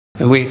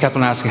And we kept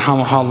on asking,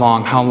 how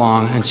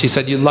long? And she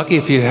said, you're lucky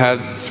if you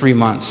had 3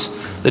 months.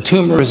 The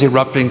tumor is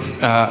erupting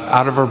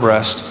out of her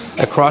breast,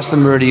 across the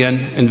meridian,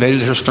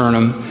 invaded her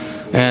sternum,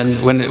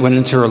 and went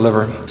into her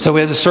liver. So we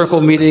had a circle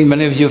meeting.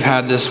 Many of you have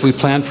had this. We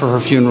planned for her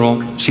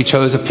funeral. She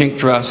chose a pink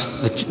dress,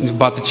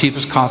 bought the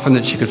cheapest coffin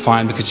that she could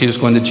find because she was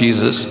going to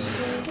Jesus.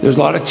 There was a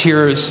lot of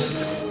tears.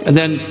 And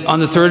then on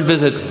the third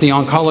visit, the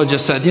oncologist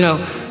said, you know,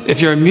 if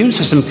your immune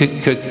system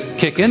could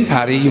kick in,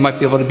 Patty, you might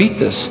be able to beat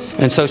this.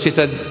 And so she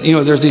said, you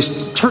know, there's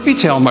this turkey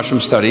tail mushroom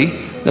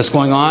study that's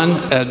going on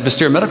at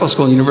Bastyr Medical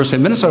School and University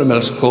of Minnesota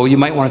Medical School. You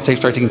might want to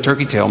start taking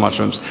turkey tail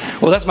mushrooms.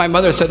 Well, that's my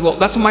mother said, well,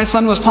 that's what my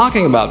son was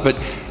talking about, but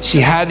she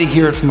had to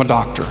hear it from a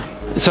doctor.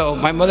 So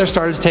my mother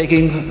started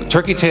taking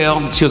turkey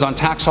tail. She was on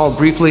Taxol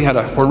briefly, had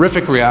a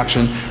horrific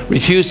reaction,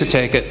 refused to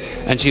take it,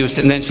 and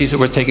then she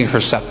was taking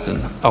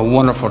Herceptin, a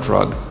wonderful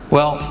drug.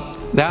 Well,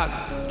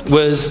 that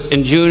was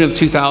in June of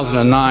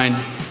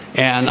 2009,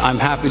 and I'm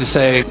happy to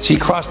say she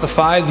crossed the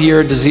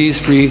 5-year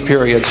disease-free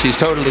period. She's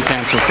totally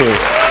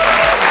cancer-free.